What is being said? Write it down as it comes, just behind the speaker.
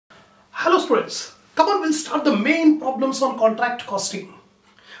Hello students, come on, we'll start the main problems on contract costing.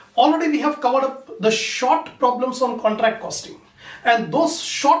 Already we have covered up the short problems on contract costing, and those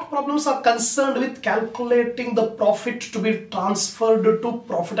short problems are concerned with calculating the profit to be transferred to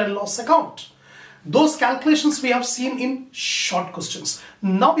profit and loss account. Those calculations we have seen in short questions.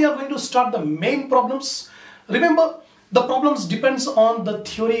 Now we are going to start the main problems. Remember, the problems depends on the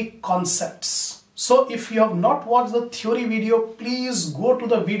theory concepts. So if you have not watched the theory video, please go to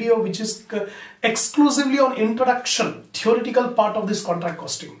the video which is exclusively on introduction, theoretical part of this contract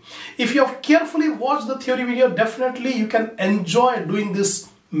costing. If you have carefully watched the theory video, definitely you can enjoy doing these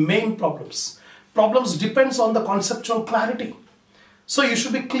main problems. Problems depends on the conceptual clarity. So you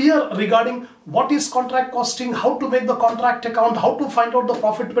should be clear regarding what is contract costing, how to make the contract account, how to find out the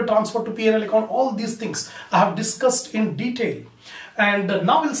profit to be transferred to P&L account. All these things I have discussed in detail. And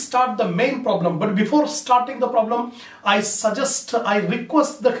now we'll start the main problem. But before starting the problem, I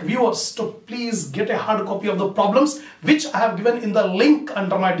request the viewers to please get a hard copy of the problems which I have given in the link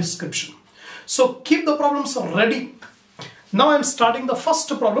under my description. So keep the problems ready. Now I'm starting the first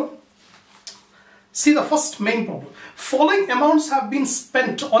problem. See the first main problem. Following amounts have been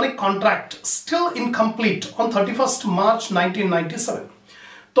spent on a contract still incomplete on 31st March 1997.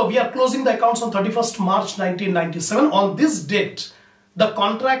 So we are closing the accounts on 31st March 1997. On this date, the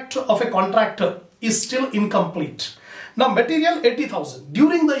contract of a contractor is still incomplete. Now material 80,000.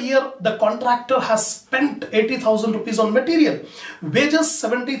 During the year, the contractor has spent 80,000 rupees on material. Wages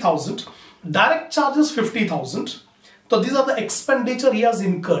 70,000. Direct charges 50,000. So these are the expenditure he has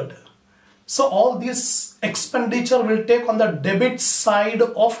incurred. So all this expenditure will take on the debit side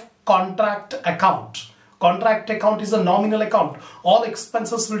of contract account. Contract account is a nominal account. All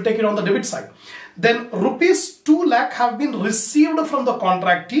expenses will take it on the debit side. Then rupees 2 lakh have been received from the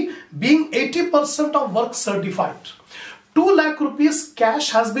contractee, being 80% of work certified. 2 lakh rupees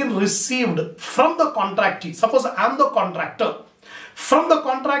cash has been received from the contractee. Suppose I am the contractor. From the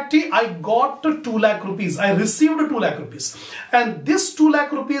contractee, I got 2 lakh rupees. I received 2 lakh rupees. And this 2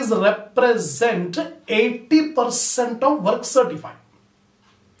 lakh rupees represent 80% of work certified.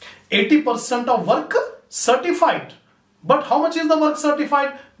 80% of work certified. But how much is the work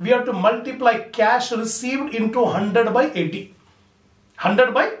certified? We have to multiply cash received into 100 by 80.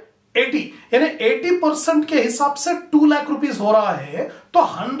 100 by 80. यानी 80% के हिसाब से 2 lakh rupees हो रहा है, तो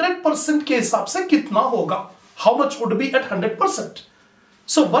 100% के हिसाब से कितना होगा? How much would be at 100%?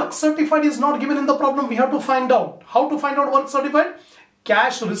 So work certified is not given in the problem. We have to find out. How to find out work certified?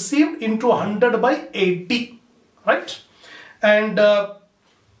 Cash received into 100 by 80. Right? And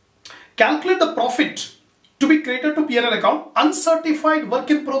calculate the profit to be credited to P&L account. Uncertified work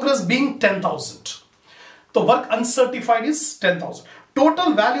in progress being 10,000. The work uncertified is 10,000.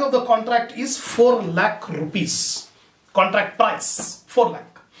 Total value of the contract is 4 lakh rupees. Contract price 4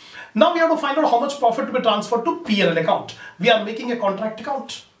 lakh. Now we have to find out how much profit to be transferred to P&L account. We are making a contract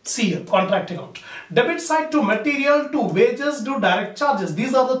account. See here, contract account. Debit side to material, to wages, to direct charges.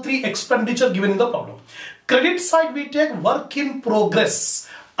 These are the three expenditure given in the problem. Credit side we take work in progress.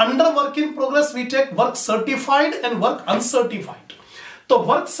 Under work in progress we take work certified and work uncertified. So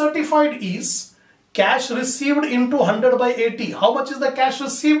work certified is cash received into 100 by 80. How much is the cash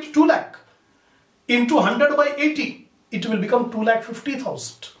received? 2 lakh. Into 100 by 80, it will become 2 lakh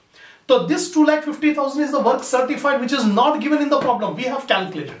 50,000. So this 2 lakh 50,000 is the work certified, which is not given in the problem. We have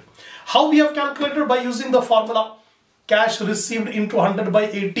calculated. How we have calculated? By using the formula cash received into 100 by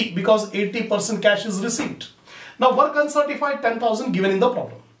 80, because 80% cash is received. Now work uncertified 10,000 given in the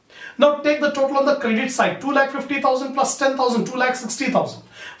problem. Now take the total on the credit side. 2 lakh 50,000 plus 10,000, 2 lakh 60,000.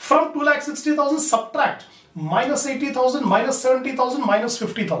 From 2 lakh 60,000 subtract minus 80,000, minus 70,000, minus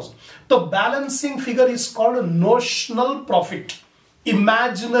 50,000. The balancing figure is called notional profit.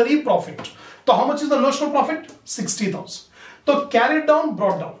 Imaginary profit. So how much is the notional profit? 60,000. So carried down,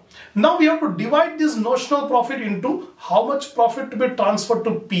 brought down. Now we have to divide this notional profit into how much profit to be transferred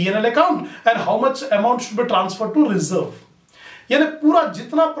to P&L account and how much amount should be transferred to reserve. यानी पूरा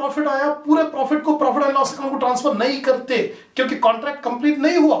जितना profit आया, पूरे profit को profit and loss account को transfer नहीं करते, क्योंकि कॉन्ट्रैक्ट कंप्लीट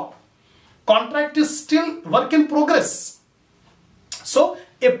नहीं हुआ. Contract is still work in progress. So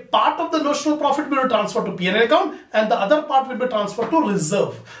a part of the notional profit will be transferred to P&L account and the other part will be transferred to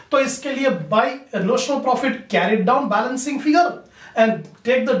reserve. तो इसके लिए by notional profit carried down balancing figure and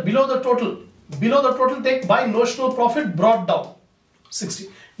take the below the total take by notional profit brought down 60.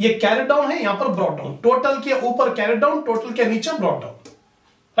 ये carried down है, यहाँ पर brought down. Total के ऊपर carried down, total के नीचे brought down.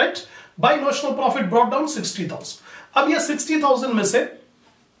 Right? By notional profit brought down 60,000. अब ये 60,000 में से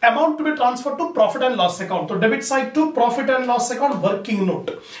amount to be transferred to profit and loss account. So debit side to profit and loss account, working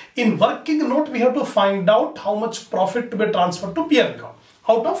note. In working note, we have to find out how much profit to be transferred to P&L account.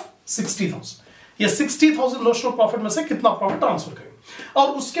 Out of 60,000। ये 60,000 notional profit में से कितना profit transfer करेंगे, और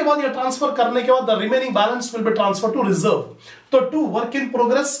उसके बाद ये transfer करने के बाद the remaining balance will be transfer to reserve, तो to work in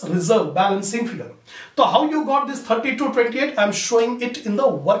progress reserve balancing figure. तो how you got this 3228? I am showing it in the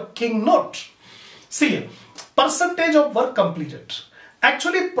working note. C percentage of work completed.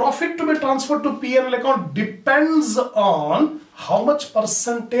 Actually, profit to be transferred to P&L account depends on how much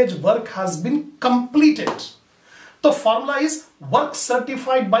percentage work has been completed. The formula is work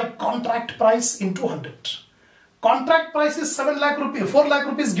certified by contract price into 100. Contract price is 7 lakh rupees, 4 lakh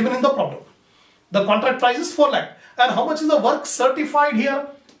rupees given in the problem. The contract price is 4 lakh. And how much is the work certified here?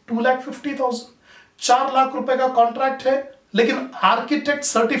 2,50,000. 4 lakh रुपए का contract है, लेकिन architect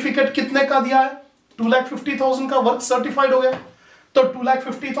certificate कितने का दिया है? 2,50,000 का work certified हो गया। तो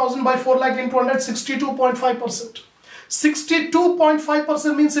 2,50,000 by 4 lakh into 100, 62.5%.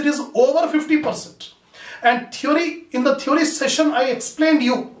 62.5% means it is over 50%. And theory, in the theory session, I explained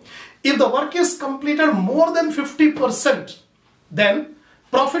you, if the work is completed more than 50%, then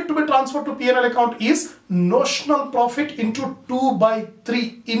profit to be transferred to P&L account is notional profit into 2/3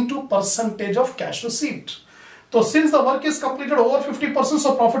 into percentage of cash received. So since the work is completed over 50%,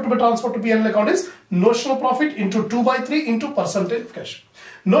 so profit to be transferred to P&L account is notional profit into 2/3 into percentage of cash.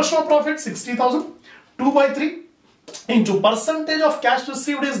 Notional profit 60,000, 2/3 into percentage of cash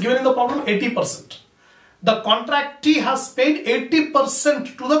received is given in the problem 80%. The contractee has paid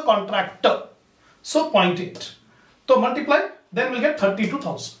 80% to the contractor. So 0.8. So multiply, then we'll get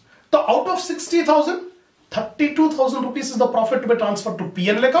 32,000. So out of 60,000, 32,000 rupees is the profit to be transferred to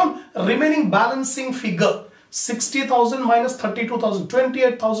P&L account. Remaining balancing figure 60,000 minus 32,000,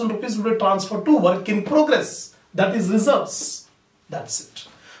 28,000 rupees will be transferred to work in progress. That is reserves. That's it.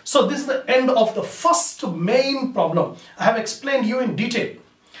 So this is the end of the first main problem. I have explained you in detail.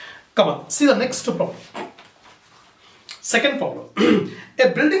 Come on, see the next problem. Second problem. A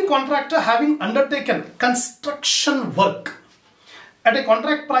building contractor having undertaken construction work at a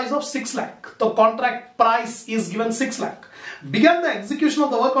contract price of 6 lakh. The contract price is given 6 lakh. Began the execution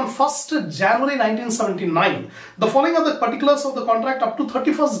of the work on 1st January 1979. The following are the particulars of the contract up to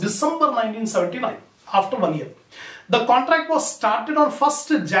 31st December 1979, after 1 year. The contract was started on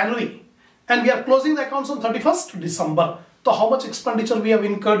 1st January and we are closing the accounts on 31st December. So how much expenditure we have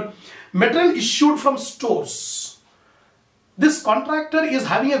incurred? Material issued from stores. This contractor is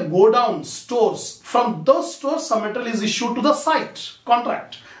having a go down stores. From those stores, some material is issued to the site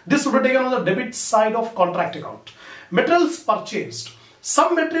contract. This will be taken on the debit side of contract account. Materials purchased.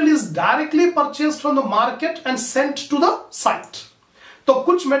 Some material is directly purchased from the market and sent to the site. तो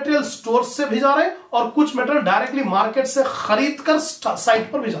कुछ material store से भेजा रहे और कुछ material directly market से खरीद कर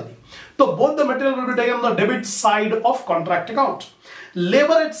साइट पर भेजा दी। तो both the material will be taken on the debit side of contract account.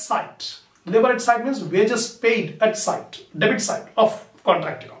 Labour eight site, labour eight site means wages paid eight site, debit side of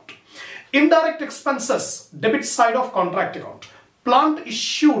contract account. Indirect expenses, debit side of contract account. Plant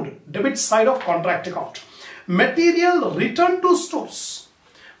issued, debit side of contract account. Material returned to stores.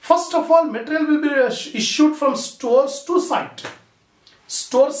 First of all, material will be issued from stores to site.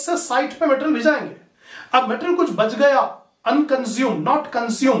 Stores से site पे material भेजाएंगे। अब material कुछ बच गया, unconsumed, not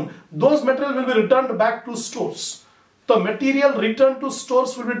consumed, those material will be returned back to stores. So material returned to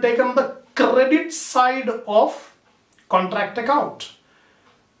stores will be taken on the credit side of contract account.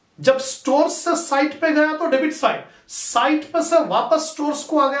 जब stores से site पे गया तो debit side, साइट पर से वापस stores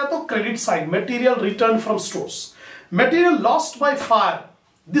को आ गया तो credit side, material return from stores. Material lost by fire,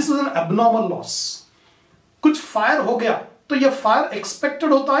 this is an abnormal loss. कुछ फायर हो गया तो ये फायर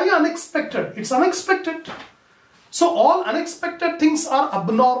एक्सपेक्टेड होता है या unexpected? It's unexpected. So all unexpected things are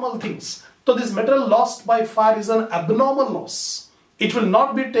abnormal things. तो this material lost by fire is an abnormal loss. It will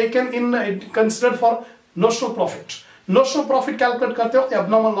not be taken in considered for notional profit. Notional profit calculate करते वक्त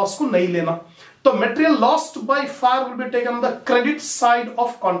abnormal loss को नहीं लेना. तो material lost by fire will be taken on the credit side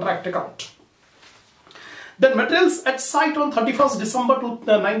of contract account. Then materials at site on 31st December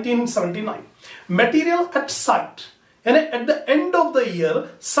 1979. Material at site. And at the end of the year,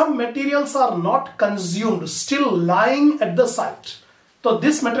 some materials are not consumed, still lying at the site. So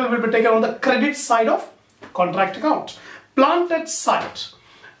this material will be taken on the credit side of contract account. Plant at site.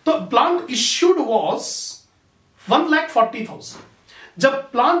 The plant issued was 1,40,000. जब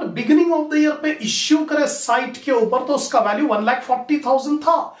plant beginning of the year पे issue करे site के ऊपर तो उसका value 1,40,000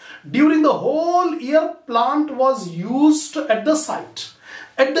 था. During the whole year plant was used at the site.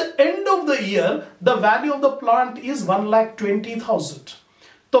 At the end of the year the value of the plant is 1,20,000.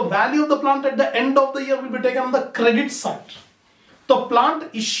 तो value of the plant at the end of the year will be taken on the credit side. तो plant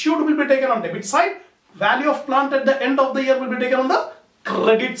issued will be taken on debit side. Value of plant at the end of the year will be taken on the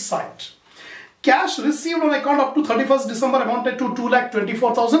credit side. Cash received on account up to 31st December amounted to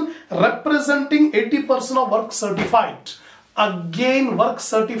 2,24,000, representing 80% of work certified. Again, work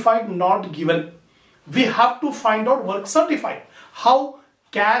certified not given. We have to find out work certified. How?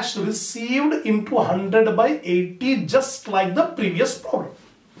 Cash received into 100 by 80, just like the previous problem.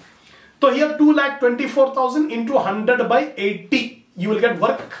 So here 2,24,000 into 100 by 80, you will get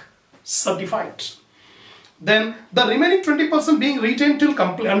work certified. Then the remaining 20% being retained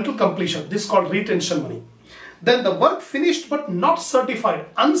until completion. This is called retention money. Then the work finished but not certified,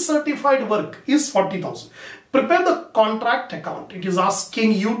 uncertified work is 40,000. Prepare the contract account. It is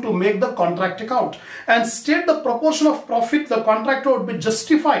asking you to make the contract account and state the proportion of profit the contractor would be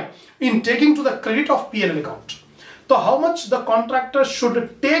justified in taking to the credit of P&L account. So how much the contractor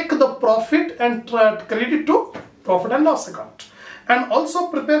should take the profit and credit to profit and loss account. And also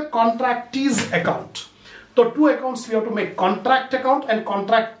prepare contractees account. So two accounts we have to make, contract account and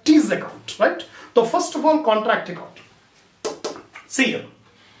contractees account, right? So first of all, contract account. See here.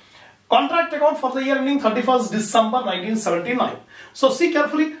 Contract account for the year ending 31st December 1979. So see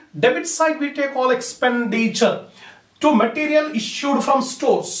carefully, debit side we take all expenditure to material issued from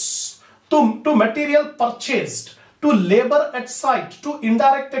stores, to material purchased, to labor at site, to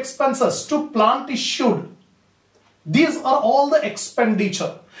indirect expenses, to plant issued. These are all the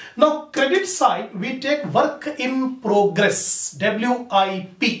expenditure. Now credit side we take work in progress,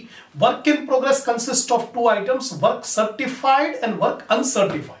 WIP. Work in progress consists of two items, work certified and work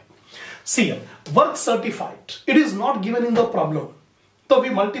uncertified. See here, work certified, it is not given in the problem. So we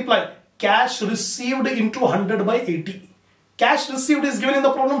multiply cash received into 100 by 80. Cash received is given in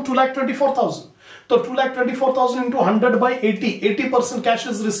the problem 2,24,000. So 2,24,000 into 100 by 80, 80% cash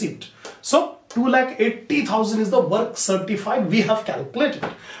is received. So 2,80,000 is the work certified we have calculated.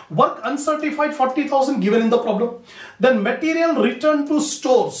 Work uncertified 40,000 given in the problem. Then material returned to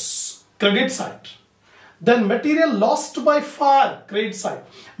stores, credit side. Then material lost by fire, credit side.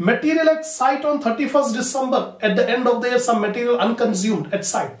 Material at site on 31st December, at the end of the year some material unconsumed at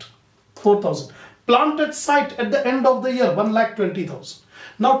site, 4,000. Plant at site at the end of the year, 1,20,000.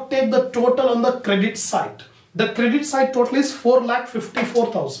 Now take the total on the credit side. The credit side total is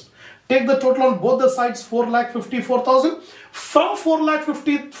 4,54,000. Take the total on both the sides, 4,54,000. From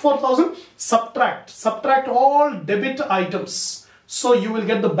 4,54,000, subtract all debit items. So you will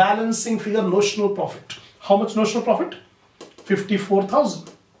get the balancing figure, notional profit. How much notional profit?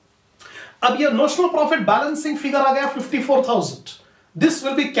 54,000. अब ये notional profit balancing figure आ गया 54,000. This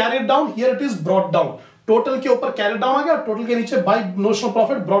will be carried down. Here it is brought down. Total के ऊपर carried down आ गया. Total के नीचे by notional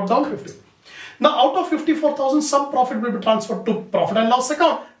profit brought down 50. Now out of 54,000, some profit will be transferred to profit and loss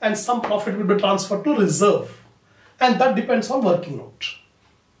account and some profit will be transferred to reserve. And that depends on working note.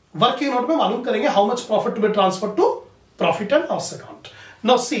 Working note में मालूम करेंगे how much profit to be transferred to profit and loss account.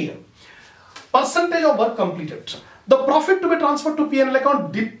 Now see here. Percentage of work completed. The profit to be transferred to P&L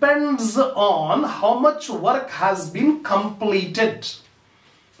account depends on how much work has been completed.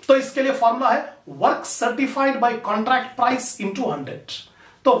 तो इसके लिए formula है work certified by contract price into 100.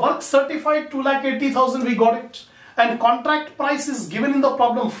 So work certified 2,80,000 we got it, and contract price is given in the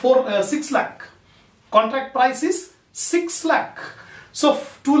problem 6 lakh. Contract price is 6 lakh. So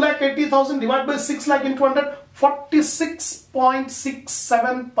 2,80,000 divided by 6 lakh into 100,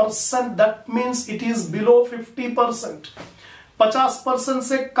 46.67%. That means it is below 50%. 50%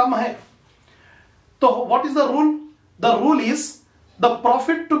 से कम है. So what is the rule? The rule is the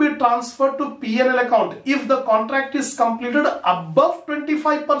profit to be transferred to P&L account if the contract is completed above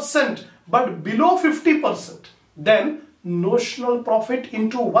 25% but below 50%, then notional profit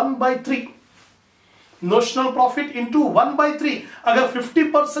into 1 by 3. Notional profit into 1 by 3. अगर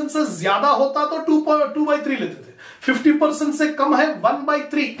 50% से ज्यादा होता तो 2 by 3 लेते थे. 50% से कम है 1 by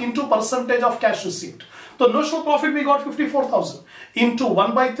 3 into percentage of cash received. So notional profit we got 54,000 into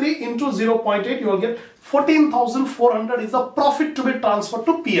 1 by 3 into 0.8, you will get 14,400 is the profit to be transferred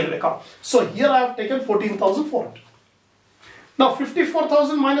to P&L account. So here I have taken 14,400. Now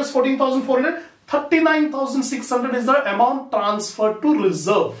 54,000 minus 14,400, 39,600 is the amount transferred to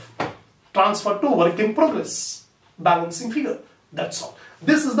reserve, transferred to work in progress, balancing figure. That's all.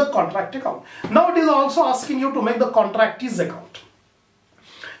 This is the contract account. Now it is also asking you to make the contractees account.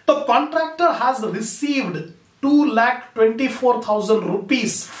 The contractor has received 2,24,000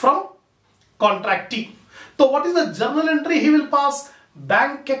 rupees from contractee. So what is the journal entry he will pass?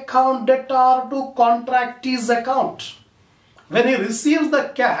 Bank account debtor to contractee's account. When he receives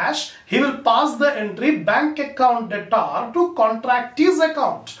the cash, he will pass the entry bank account debtor to contractee's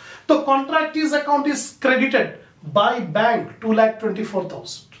account. So contractee's account is credited by bank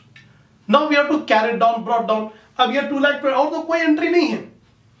 2,24,000. Now we have to carry it down, brought down. अब ये 2 लाख और तो कोई entry नहीं है.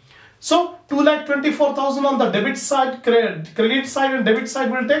 So 2,24,000 on the debit side, credit side and debit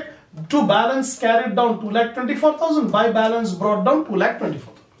side will take. To balance carried down 2,24,000, by balance brought down 2,24,000.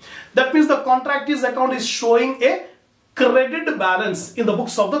 That means the contractee's account is showing a credit balance in the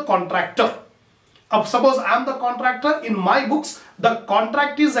books of the contractor. Suppose I am the contractor, in my books the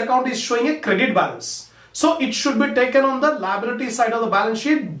contractee's account is showing a credit balance. So it should be taken on the liability side of the balance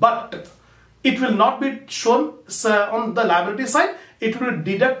sheet, but it will not be shown on the liability side. It will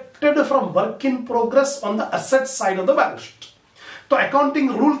be deducted from work in progress on the asset side of the balance sheet. तो accounting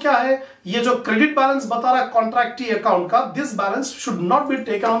rule क्या है, ये जो credit balance बता रहा है कॉन्ट्रैक्टी account का, this balance should not be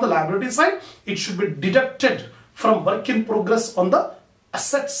taken on the liability side, it should be deducted from work in progress on the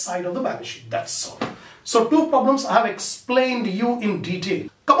asset side of the balance sheet. That's all. So 2 problems I have explained you in detail.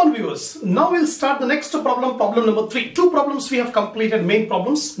 Come on viewers, now we'll start the next problem, problem number 3. 2 problems we have completed, main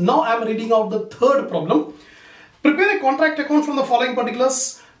problems. Now I am reading out the third problem. Prepare a contract account from the following particulars.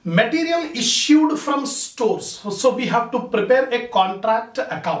 Material issued from stores. So we have to prepare a contract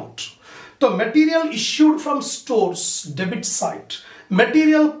account. So material issued from stores, debit side.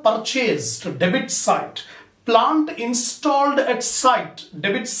 Material purchased, debit side. Plant installed at site,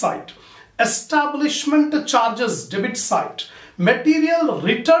 debit side. Establishment charges, debit side. Material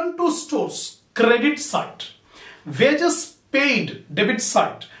returned to stores, credit side. Wages paid, debit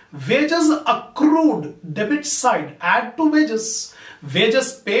side. Wages accrued, debit side. Add to wages.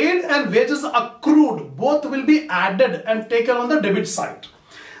 Wages paid and wages accrued both will be added and taken on the debit side.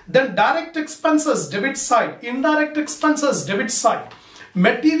 Then direct expenses, debit side. Indirect expenses, debit side.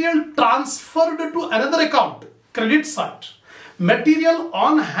 Material transferred to another account, credit side. Material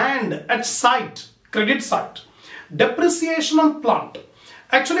on hand at site, credit side. Depreciation on plant.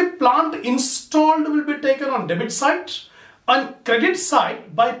 Actually plant installed will be taken on debit side. On credit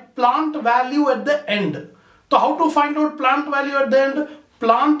side by plant value at the end. So how to find out plant value at the end?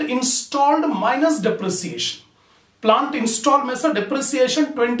 Plant installed minus depreciation. Plant installed में से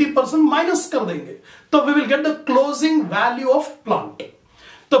depreciation 20% minus कर देंगे. So we will get the closing value of plant.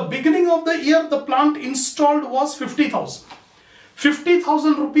 The beginning of the year the plant installed was 50,000.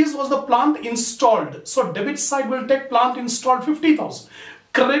 50,000 rupees was the plant installed. So debit side will take plant installed 50,000.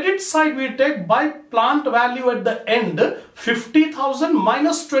 Credit side we take by plant value at the end 50,000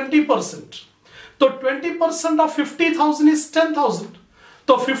 minus 20%. So 20% of 50,000 is 10,000.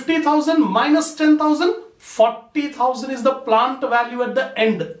 So 50,000 minus 10,000, 40,000 is the plant value at the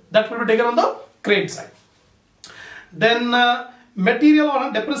end. That will be taken on the credit side. Then material on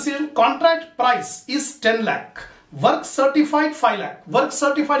a depreciation, contract price is 10 lakh. Work certified 5 lakh. Work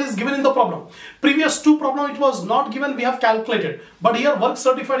certified is given in the problem. Previous 2 problem it was not given, we have calculated. But here work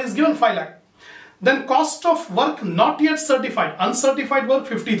certified is given 5 lakh. Then cost of work not yet certified. Uncertified work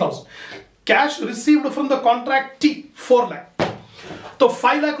 50,000. Cash received from the contractee 4 lakh. तो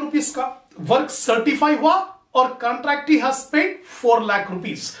 5 lakh rupees का work certify हुआ और contractee has paid 4 lakh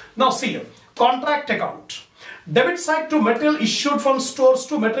rupees. Now see here, contract account. Debit side to material issued from stores,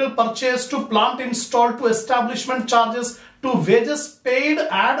 to material purchased, to plant installed, to establishment charges, to wages paid,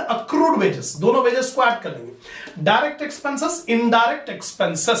 add accrued wages. दोनों wages को add कर लेंगे. Direct expenses, indirect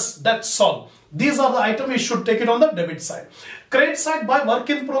expenses. That's all. These are the items we should take it on the debit side. Credit side by work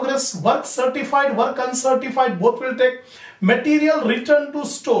in progress, work certified, work uncertified, both will take. Material returned to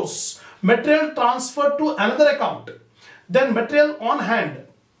stores, material transferred to another account. Then material on hand,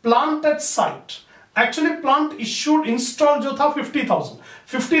 plant at site. Actually plant issued installed जो था 50,000.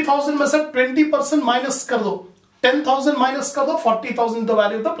 50,000 में से 20% minus कर दो. 10,000 minus कर दो, 40,000 the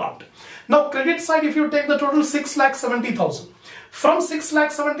value of the plant. Now credit side if you take the total 6,70,000. From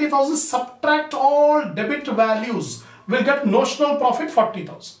 6,70,000 subtract all debit values, will get notional profit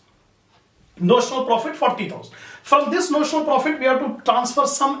 40,000. Notional profit 40,000. From this notional profit we have to transfer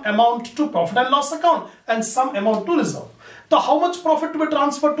some amount to profit and loss account and some amount to reserve. So how much profit to be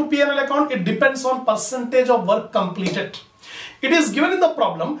transferred to P&L account? It depends on percentage of work completed. It is given in the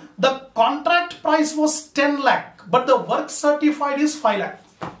problem the contract price was 10 lakh but the work certified is 5 lakh.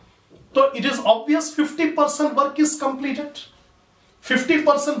 So it is obvious 50% work is completed.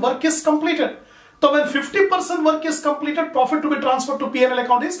 50% work is completed. So when 50% work is completed, profit to be transferred to P&L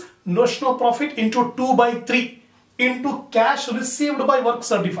account is notional profit into 2/3 into cash received by work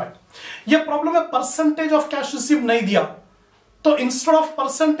certified. ये problem है percentage of cash received नहीं दिया. So instead of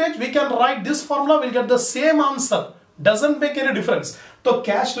percentage we can write this formula, we'll get the same answer. Doesn't make any difference. So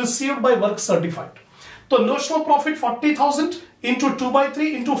cash received by work certified. So notional profit 40,000 into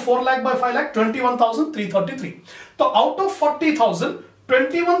 2/3 into 4 lakh by 5 lakh 21,333. So out of 40,000,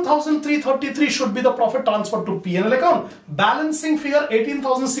 21,333 should be the profit transferred to P&L account. Balancing figure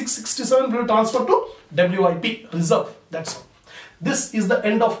 18,667 will be transferred to WIP reserve. That's all. This is the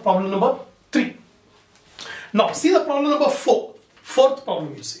end of problem number 3. Now see the problem number 4. Fourth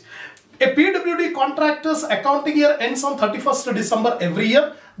problem you see. A PWD contractor's accounting year ends on 31st December every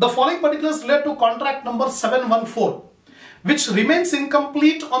year. The following particulars relate to contract number 714, which remains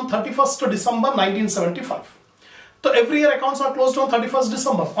incomplete on 31st December 1975. So every year accounts are closed on 31st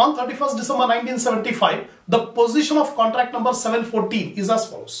December. On 31st December 1975, the position of contract number 714 is as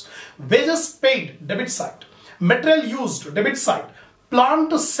follows. Wages paid, debit side. Material used, debit side.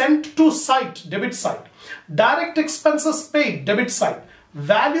 Plant sent to site, debit side. Direct expenses paid, debit side.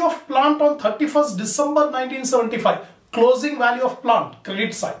 Value of plant on 31st December 1975. Closing value of plant,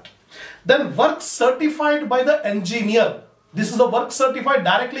 credit side. Then work certified by the engineer. This is the work certified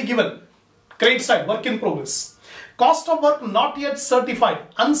directly given. Credit side, work in progress. Cost of work not yet certified,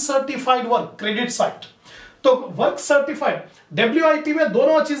 uncertified work, credit side. तो work certified WIP में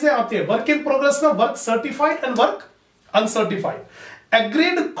दोनों चीजें आती है, work in progress में work certified and work uncertified.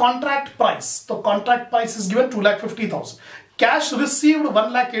 Agreed contract price, तो contract price is given 2,50,000. Cash received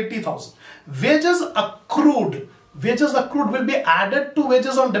 1,80,000. Wages accrued will be added to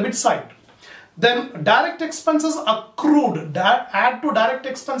wages on debit side. Then direct expenses accrued, add to direct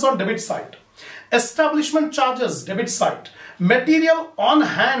expense on debit side. Establishment charges, debit side. Material on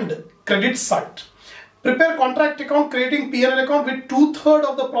hand, credit side. Prepare contract account creating P&L account with 2/3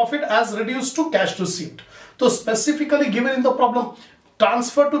 of the profit as reduced to cash received. So specifically given in the problem,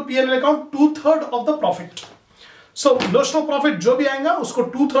 transfer to P&L account 2/3 of the profit. So notional profit जो भी आएगा उसको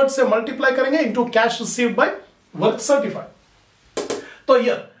 2/3 से multiply करेंगे into cash received by work certified. तो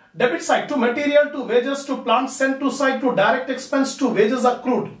here debit side to material to wages to plant sent to site to direct expense to wages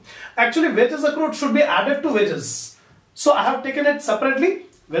accrued. Actually wages accrued should be added to wages. So I have taken it separately.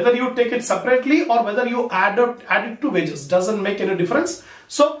 Whether you take it separately or whether you add it to wages doesn't make any difference.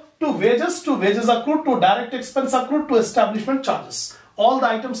 So to wages accrued, to direct expense accrued, to establishment charges. All the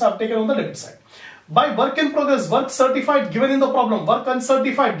items are taken on the debit side. By work in progress, work certified given in the problem, work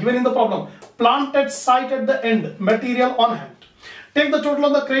uncertified given in the problem, plant at site at the end, material on hand. Take the total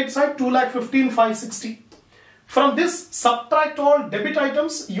on the credit side, 2,15,560. From this, subtract all debit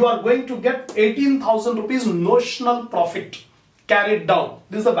items, you are going to get 18,000 rupees notional profit carried down.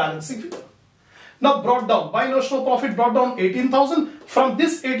 This is the balancing figure. Now brought down, by notional profit brought down 18,000. From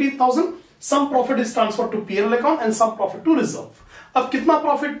this 18,000, some profit is transferred to P&L account and some profit to reserve. अब कितना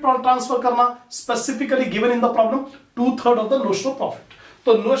profit transfer करना specifically given in the problem, 2/3 of the notional profit.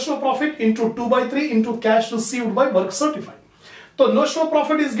 So notional profit into 2/3 into cash received by work certified. So notional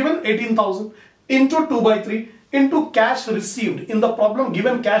profit is given 18,000 into 2/3 into cash received. In the problem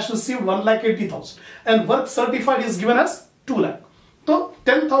given cash received 1,80,000 and work certified is given as 2 lakh. So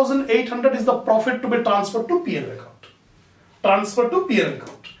 10,800 is the profit to be transferred to P&L account. Transferred to P&L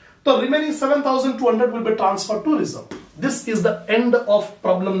account. So remaining 7,200 will be transferred to reserve. This is the end of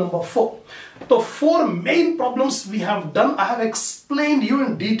problem number 4. So 4 main problems we have done. I have explained you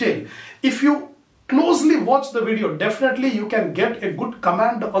in detail. If you closely watch the video, definitely you can get a good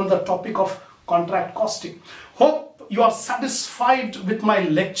command on the topic of contract costing. Hope you are satisfied with my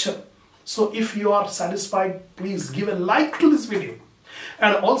lecture. So if you are satisfied, please give a like to this video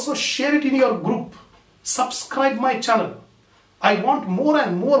and also share it in your group. Subscribe my channel. I want more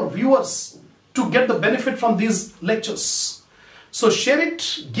and more viewers to get the benefit from these lectures. So share it,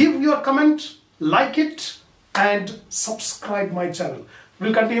 give your comment, like it and subscribe my channel.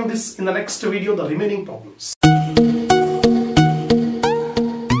 We'll continue this in the next video, the remaining problems.